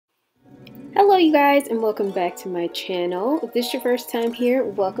Hello you guys, and welcome back to my channel. If this is your first time here,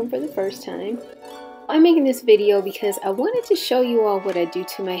 welcome for the first time. I'm making this video because I wanted to show you all what I do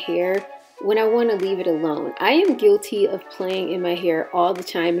to my hair when I want to leave it alone. I am guilty of playing in my hair all the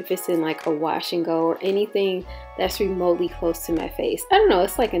time if it's in like a wash and go or anything that's remotely close to my face. I don't know,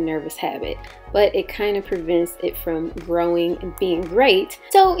 it's like a nervous habit, but it kind of prevents it from growing and being great.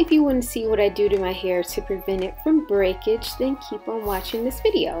 So if you want to see what I do to my hair to prevent it from breakage, then keep on watching this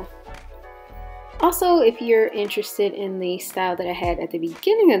video. Also, if you're interested in the style that I had at the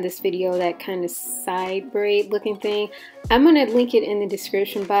beginning of this video, that kind of side braid looking thing, I'm going to link it in the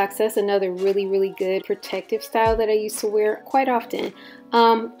description box. That's another really good protective style that I used to wear quite often.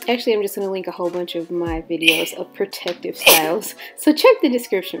 Actually, I'm just going to link a whole bunch of my videos of protective styles, so check the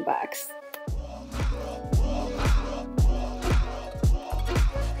description box.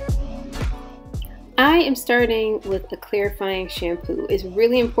 I am starting with a clarifying shampoo. It's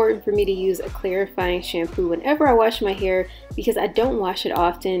really important for me to use a clarifying shampoo whenever I wash my hair because I don't wash it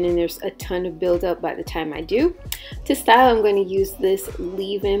often and there's a ton of buildup by the time I do. To style, I'm going to use this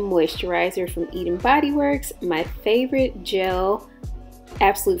leave-in moisturizer from Eden Body Works. My favorite gel,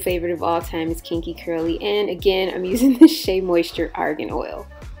 absolute favorite of all time, is Kinky Curly, and again I'm using the Shea Moisture Argan Oil.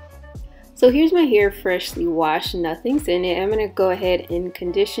 So here's my hair freshly washed, nothing's in it. I'm going to go ahead and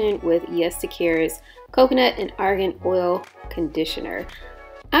condition with Yestacare's Coconut and Argan Oil Conditioner.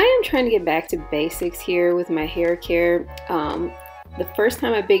 I am trying to get back to basics here with my hair care. The first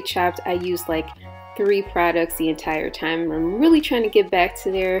time I big chopped, I used like 3 products the entire time. I'm really trying to get back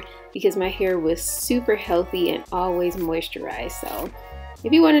to there because my hair was super healthy and always moisturized. So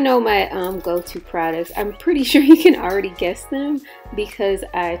if you want to know my go-to products, I'm pretty sure you can already guess them because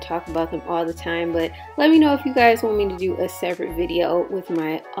I talk about them all the time, but let me know if you guys want me to do a separate video with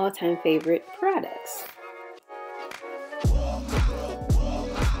my all-time favorite products.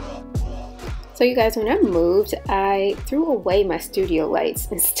 So you guys, when I moved, I threw away my studio lights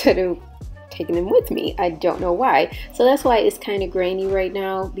instead of taking them with me. I don't know why. So that's why it's kind of grainy right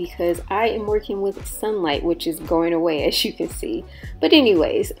now, because I am working with sunlight, which is going away, as you can see. But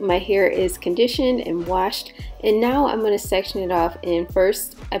anyways, my hair is conditioned and washed, and now I'm going to section it off. And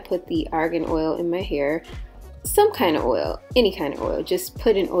first I put the argan oil in my hair. Some kind of oil, any kind of oil, just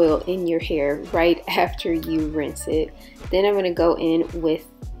put an oil in your hair right after you rinse it. Then I'm going to go in with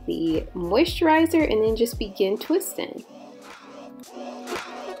the moisturizer and then just begin twisting.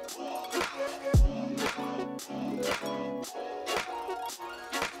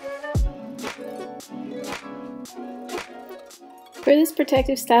 For this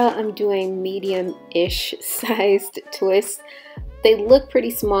protective style, I'm doing medium-ish sized twists. They look pretty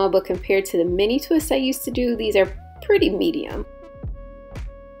small, but compared to the mini twists I used to do, these are pretty medium.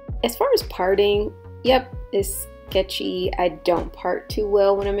 As far as parting, yep, it's sketchy. I don't part too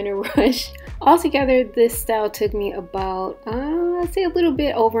well when I'm in a rush. Altogether, this style took me about, I'd say a little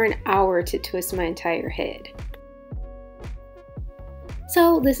bit over an hour to twist my entire head.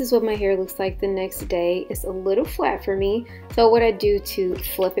 So this is what my hair looks like the next day. It's a little flat for me. So what I do to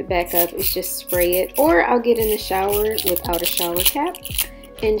fluff it back up is just spray it, or I'll get in the shower without a shower cap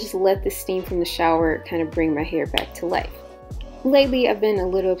and just let the steam from the shower kind of bring my hair back to life. Lately, I've been a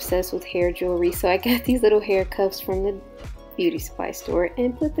little obsessed with hair jewelry, so I got these little hair cuffs from the beauty supply store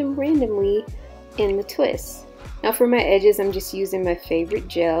and put them randomly in the twists. Now for my edges, I'm just using my favorite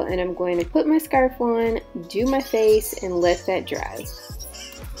gel, and I'm going to put my scarf on, do my face, and let that dry.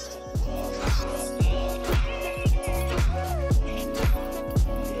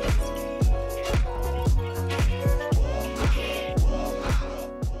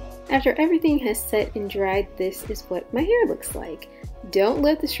 After everything has set and dried, this is what my hair looks like. Don't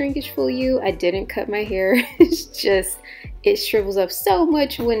let the shrinkage fool you. I didn't cut my hair. It's just, it shrivels up so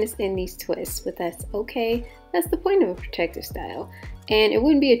much when it's in these twists, but that's okay. That's the point of a protective style. And it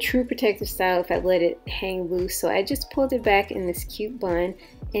wouldn't be a true protective style if I let it hang loose, so I just pulled it back in this cute bun,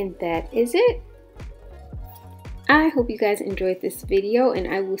 and that is it. I hope you guys enjoyed this video,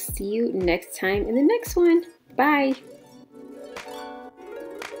 and I will see you next time in the next one. Bye!